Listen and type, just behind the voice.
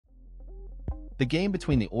The game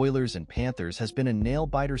between the Oilers and Panthers has been a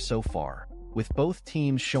nail-biter so far, with both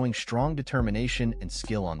teams showing strong determination and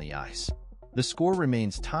skill on the ice. The score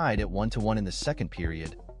remains tied at 1-1 in the second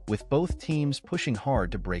period, with both teams pushing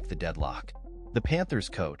hard to break the deadlock. The Panthers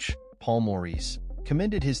coach, Paul Maurice,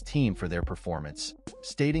 commended his team for their performance,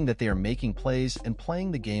 stating that they are making plays and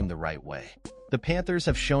playing the game the right way. The Panthers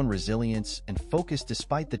have shown resilience and focus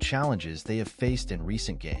despite the challenges they have faced in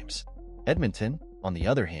recent games. Edmonton, on the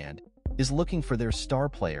other hand, is looking for their star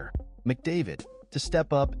player, McDavid, to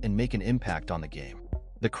step up and make an impact on the game.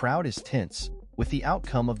 The crowd is tense, with the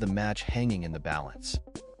outcome of the match hanging in the balance.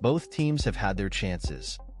 Both teams have had their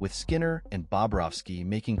chances, with Skinner and Bobrovsky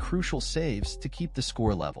making crucial saves to keep the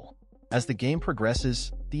score level. As the game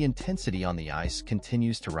progresses, the intensity on the ice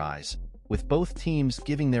continues to rise, with both teams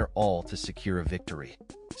giving their all to secure a victory.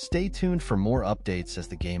 Stay tuned for more updates as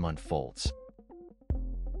the game unfolds.